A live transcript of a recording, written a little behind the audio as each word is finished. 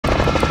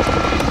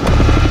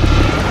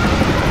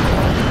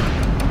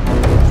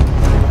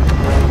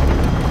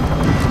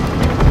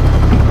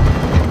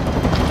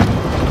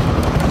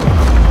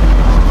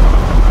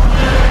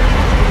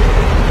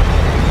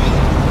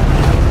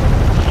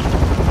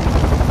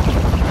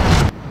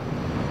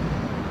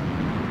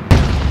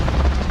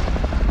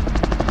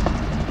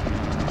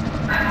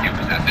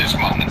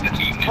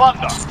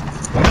plunder.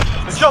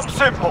 The job's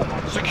simple.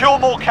 Secure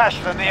more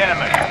cash than the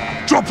enemy.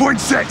 Drop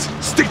point set.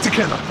 Stick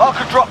together. Mark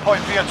a drop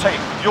point for your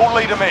team. You'll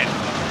lead them in.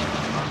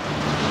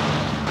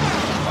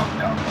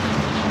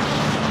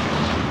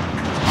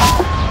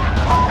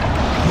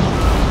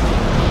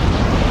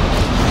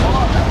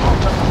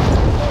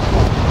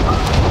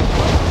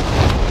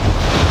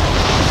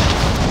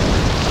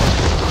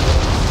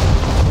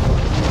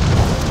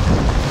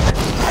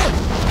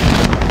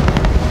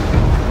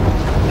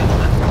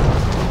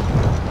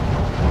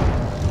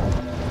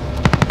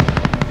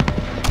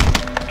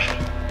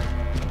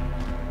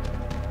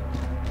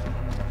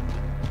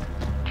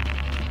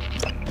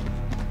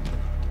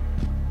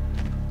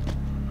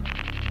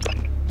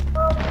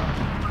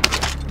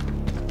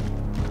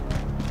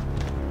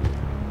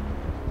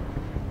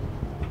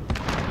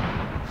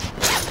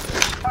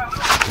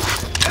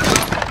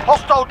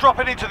 Hostile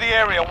dropping into the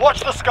area. Watch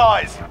the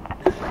skies.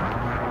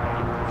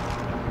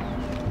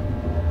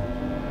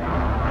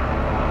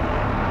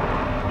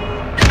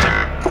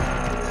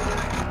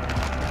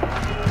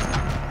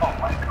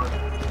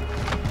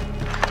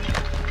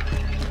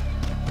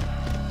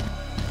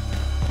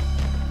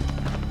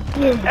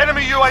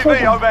 Enemy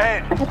UAV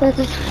overhead.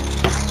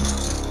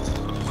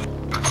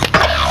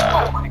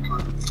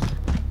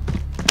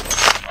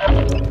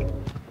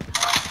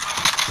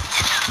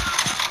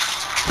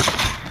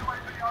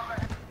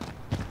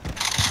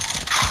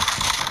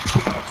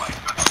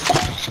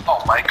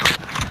 Oh my god.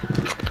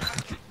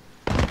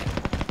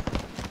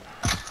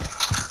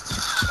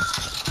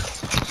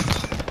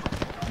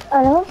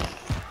 Hello?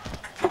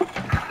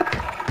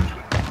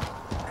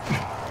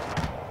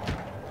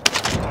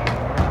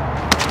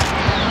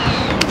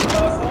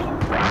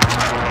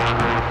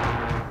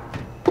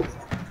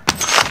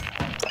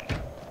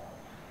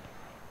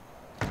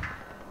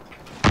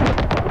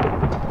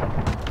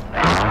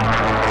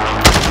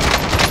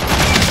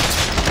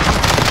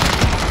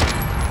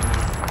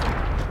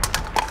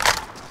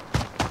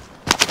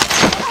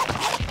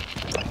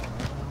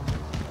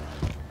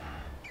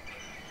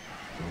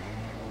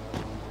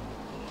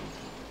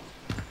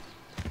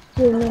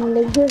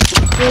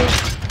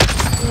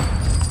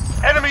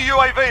 Enemy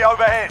UAV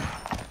overhead.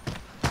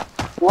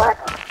 What?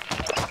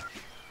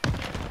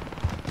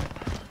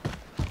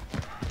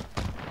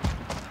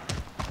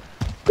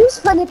 D'où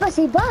se prenaient pas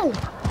ces balles?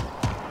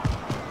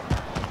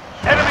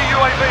 Enemy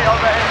UAV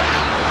overhead.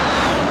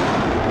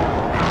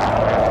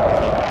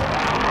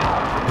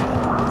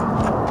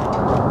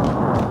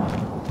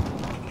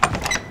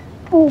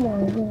 Oh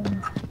my god.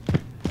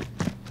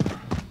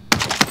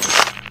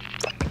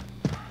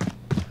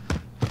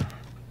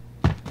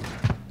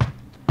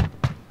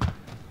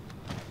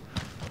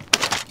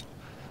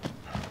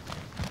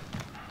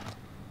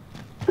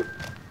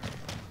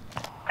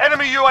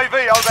 Enemy UAV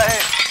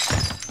overhead.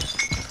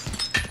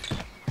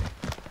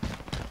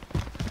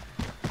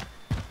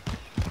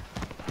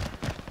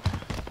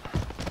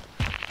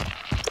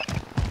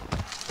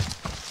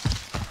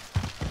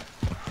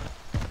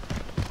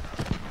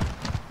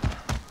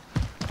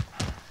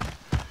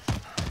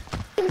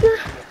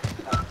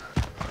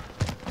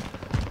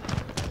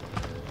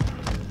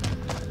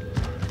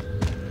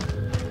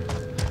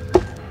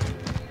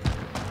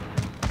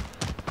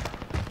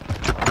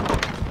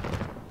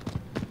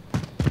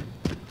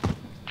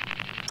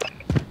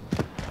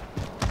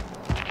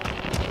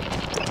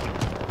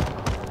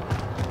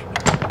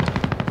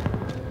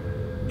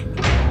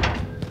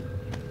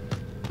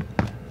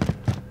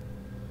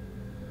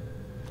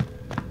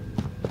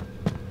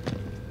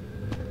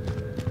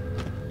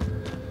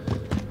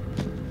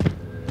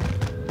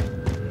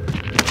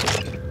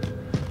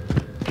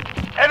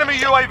 Enemy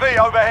UAV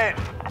overhead.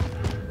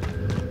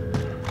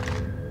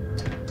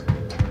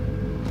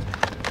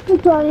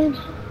 Keep going.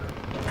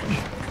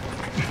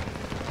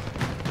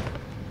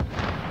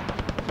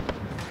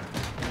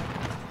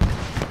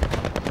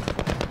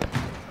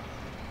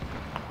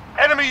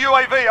 Enemy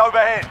UAV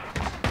overhead.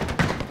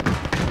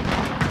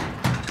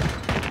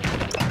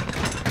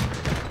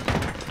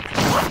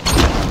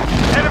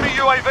 Enemy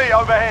UAV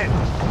overhead.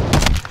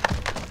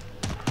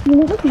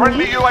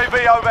 Friendly UAV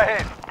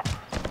overhead.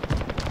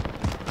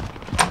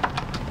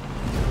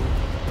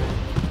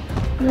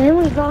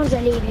 Vraiment, ils vont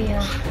aller là.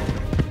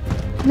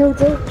 Nous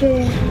autres,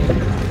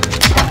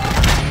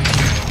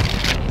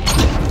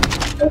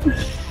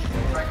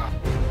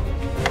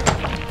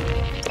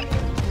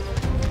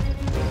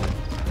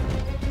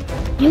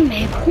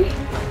 mais bon.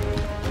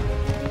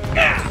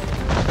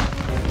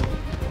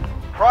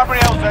 Primary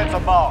LZs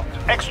are marked.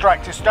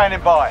 Extract is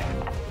standing by.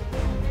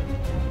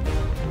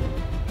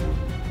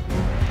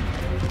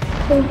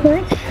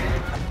 Okay.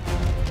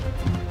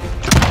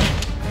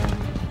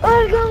 Oh,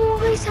 le gars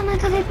mourit, ça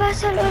m'attendait pas à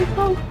ça, le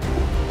pauvre.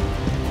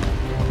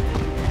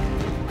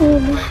 Oh,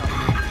 moi.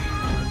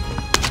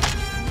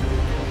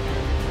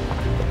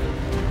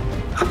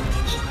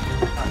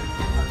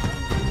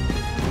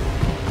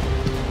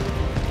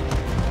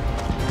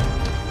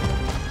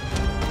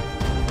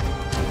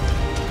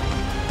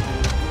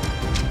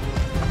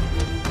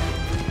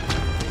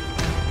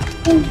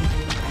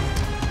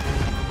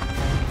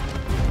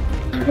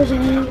 que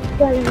j'avais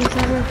pas le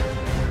savoir.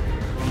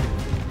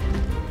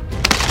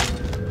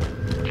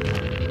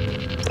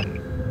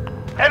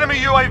 Enemy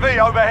UAV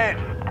overhead.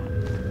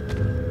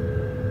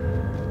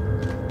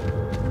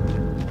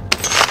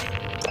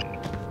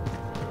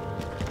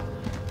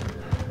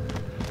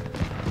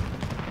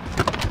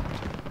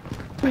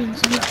 Ouais, il me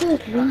semble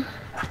que lui.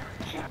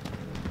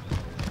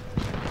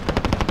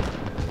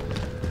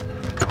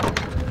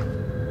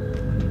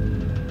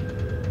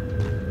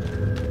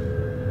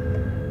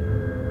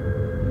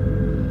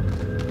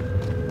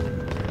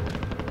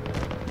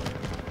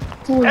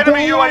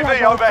 Enemy UAV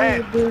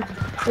overhead.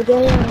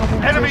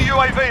 Enemy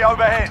UAV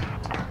overhead.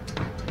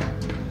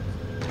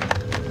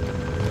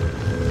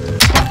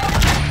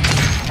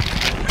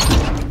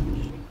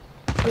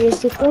 Et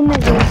c'est comme ma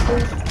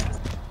défense.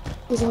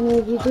 J'en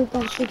ai vu deux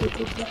partout de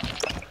côté.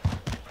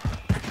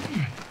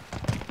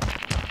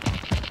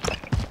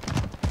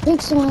 Ceux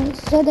qui sont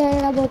soit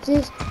derrière la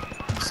bâtisse,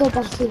 soit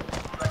partis.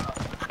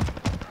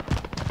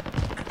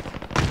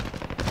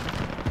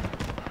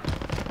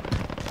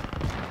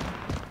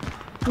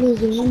 Mais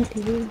il est même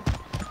plus.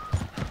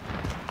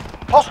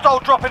 Hostile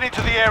dropping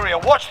into the area.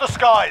 Watch the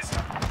skies.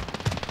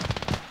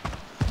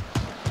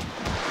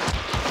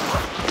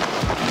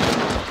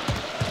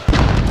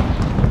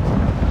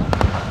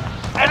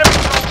 Enemy.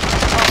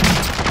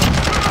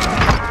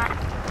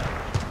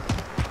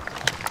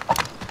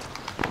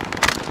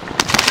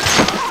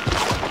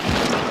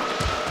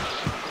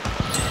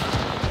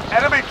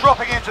 Enemy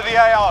dropping into the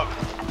AO.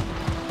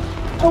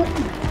 Oh.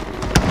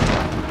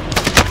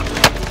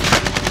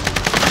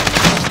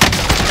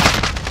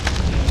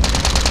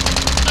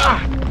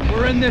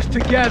 We're in this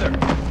together.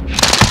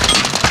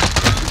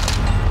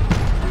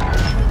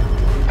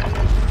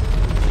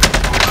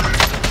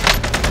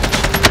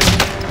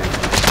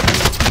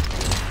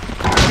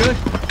 Good?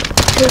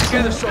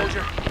 Together,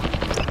 soldier.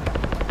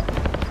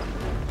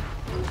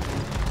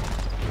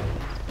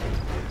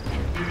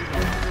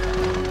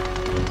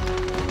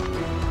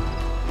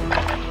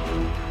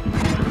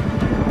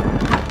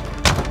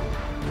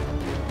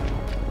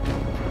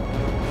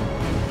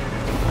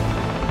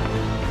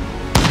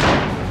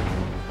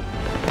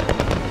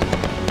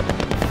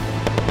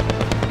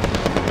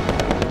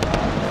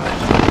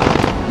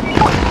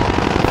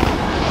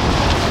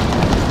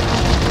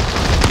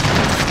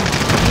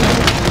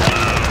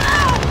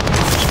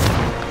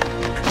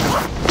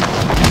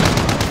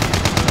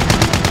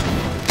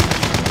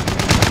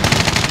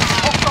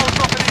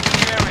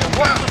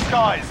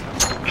 Skies.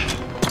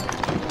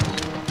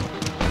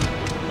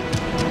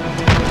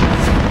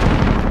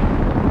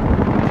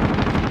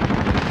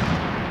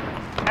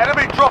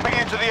 Enemy dropping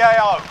into the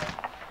AO.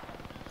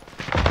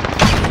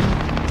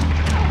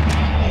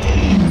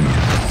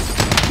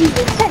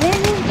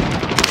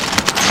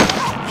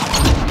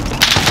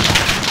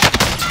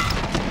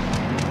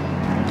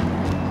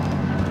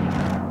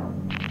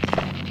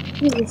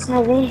 Il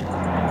savait.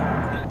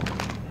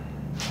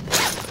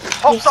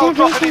 Hostile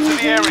dropping into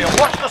the area.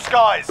 Watch the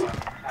skies.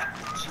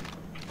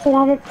 Je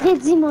l'avais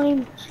prédit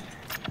même.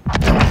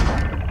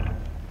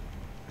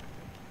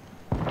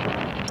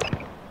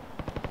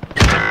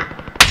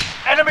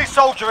 Enemy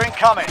soldier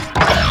incoming.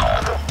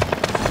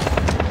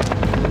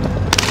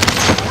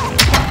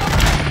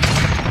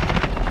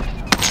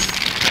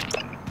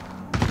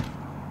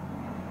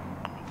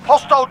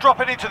 Hostile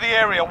dropping into the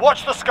area.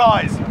 Watch the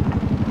skies.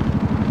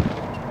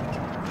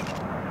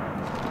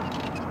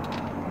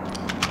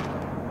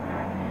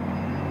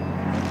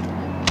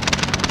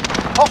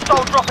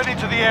 Hostile dropping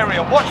into the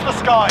area. Watch the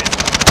skies.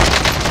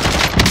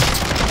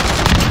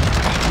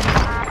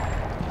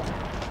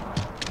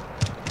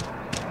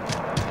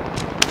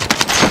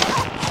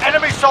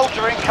 Enemy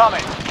soldier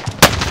incoming.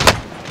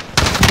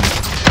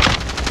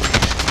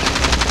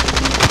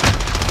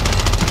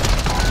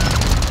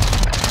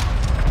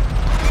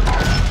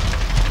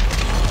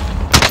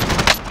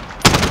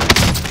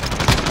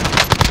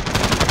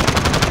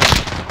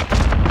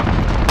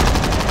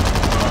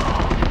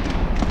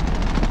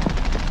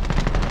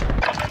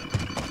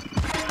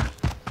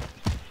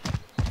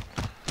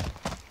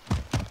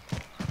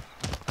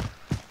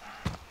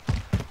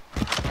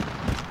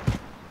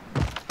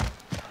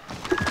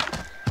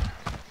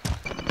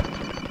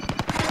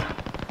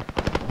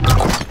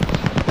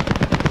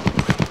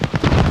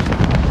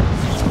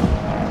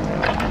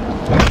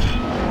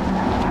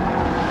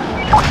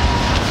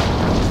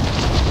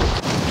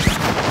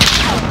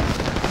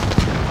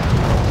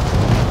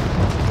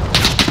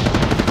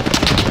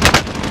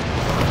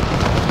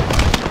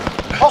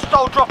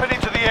 Hostile dropping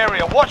into the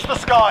area. Watch the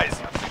skies.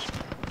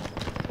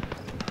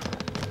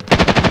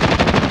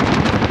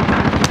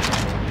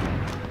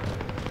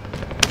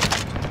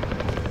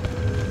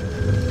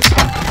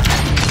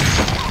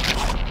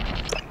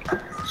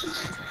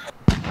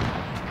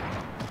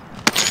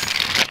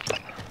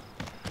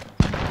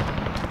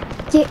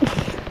 Ok.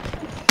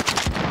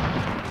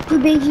 Tout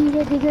bégui, il y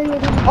a des gars, il y a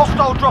des gars.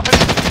 Hostile dropping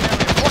into the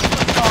area. Watch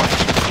the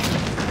skies.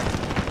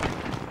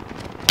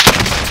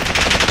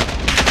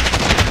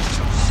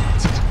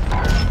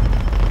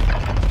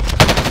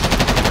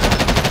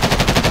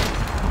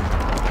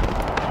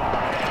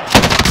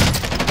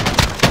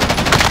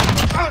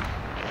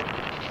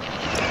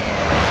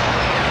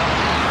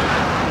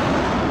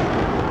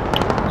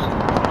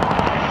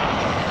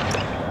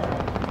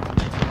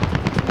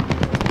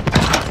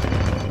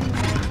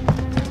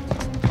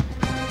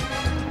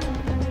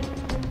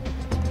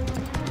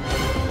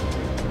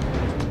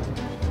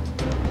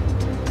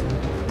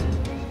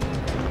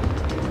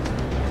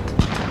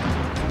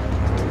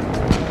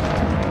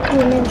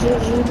 里面只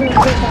是一个可以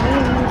打我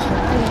们手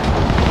的。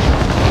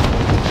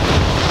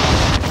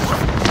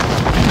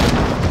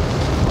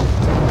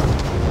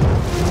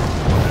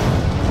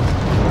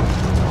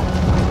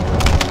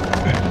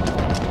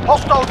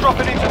Hostile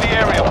dropping into the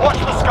area. Watch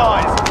the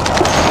skies.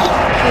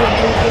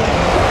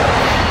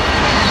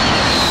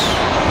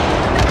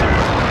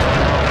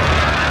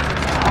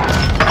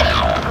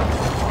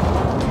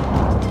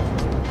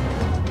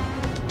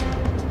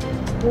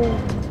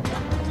 对。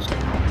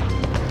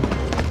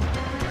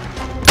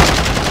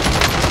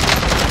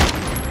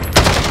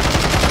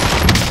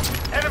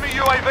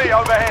 UAV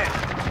overhead.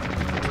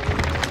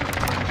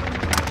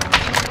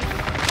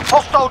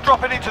 Hostile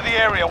dropping into the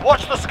area.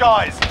 Watch the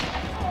skies.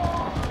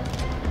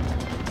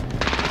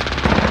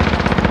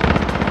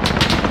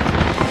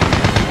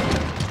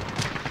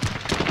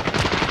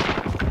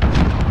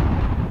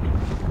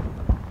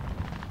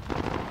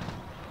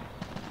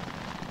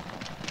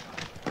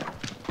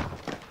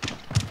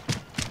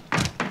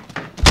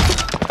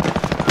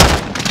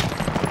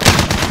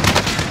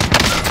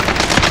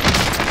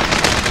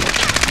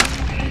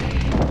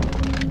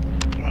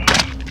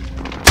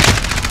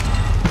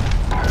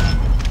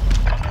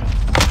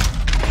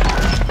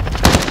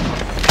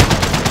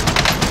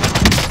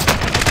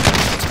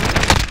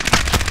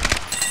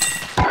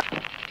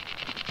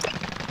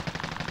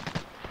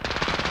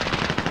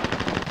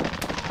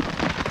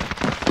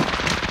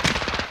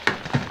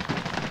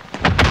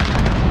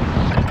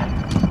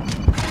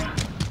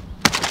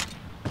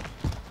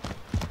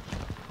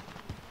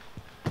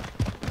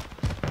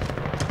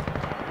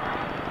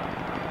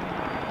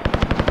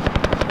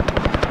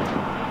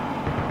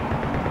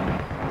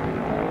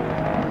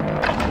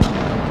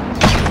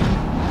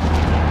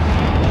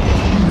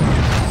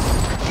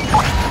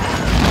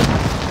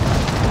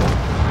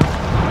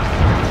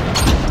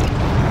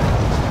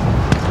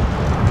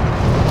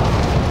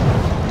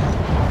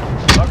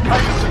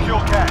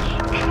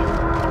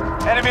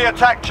 Enemy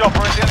attack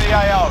chopper is in the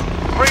AO.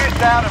 Bring it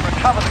down and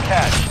recover the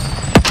cash.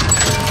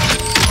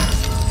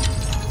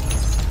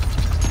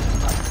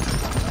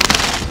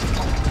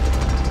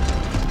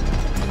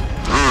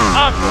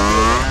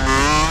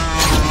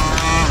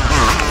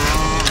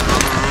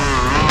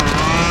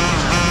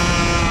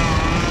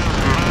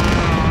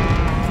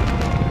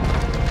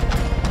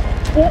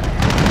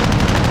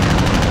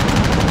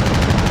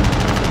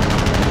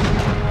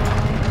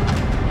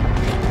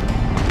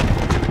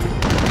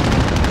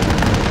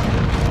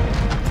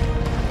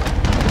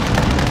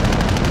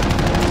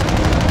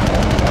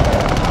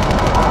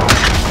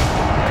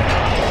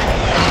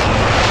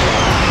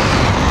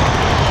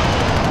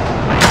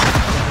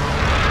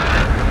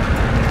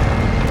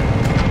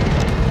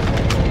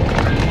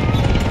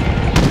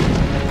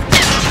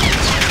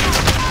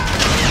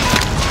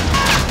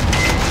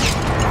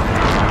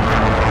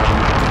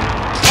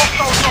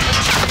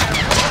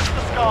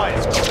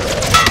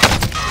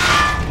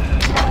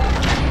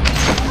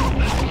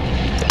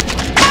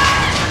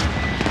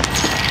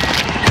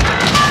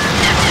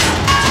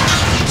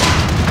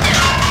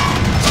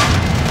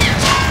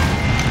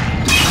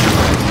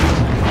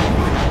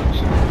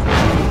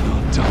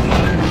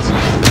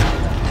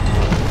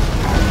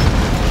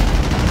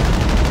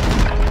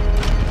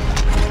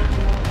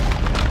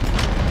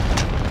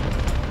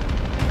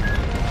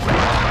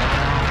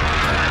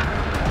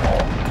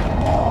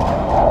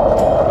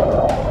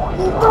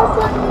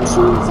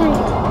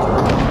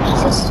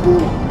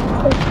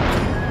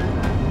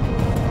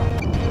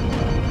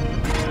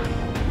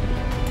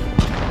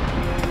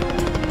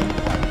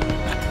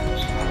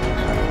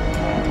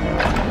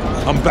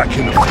 I'm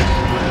backing up.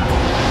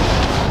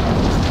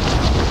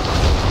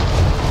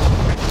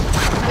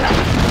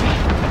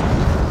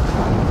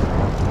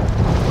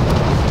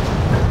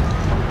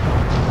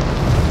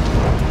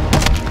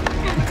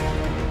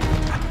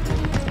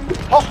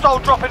 Hostile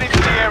dropping into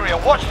the area.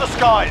 Watch the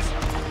skies.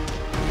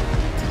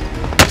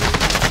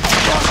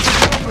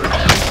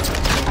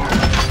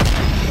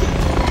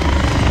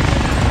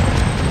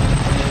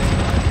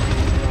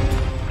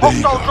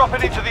 Hostile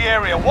dropping into the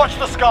area. Watch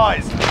the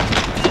skies.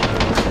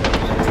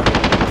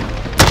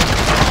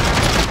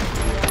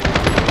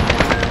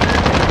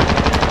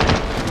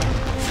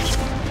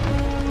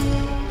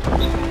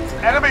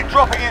 Enemy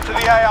dropping into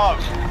the AO.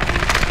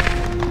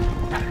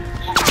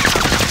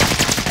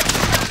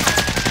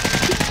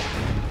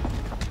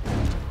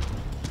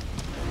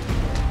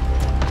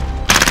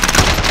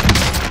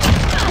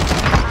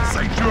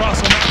 Saved your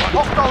ass on that one.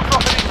 Hostile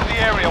dropping into the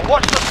area.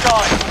 Watch the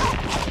skies.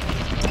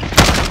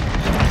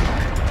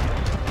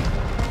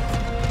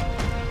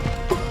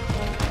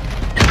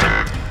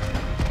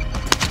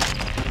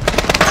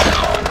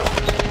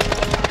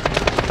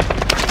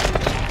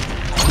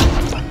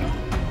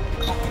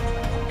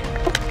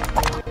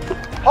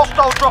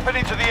 Hostile dropping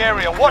into the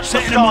area. Watch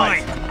the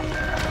skies.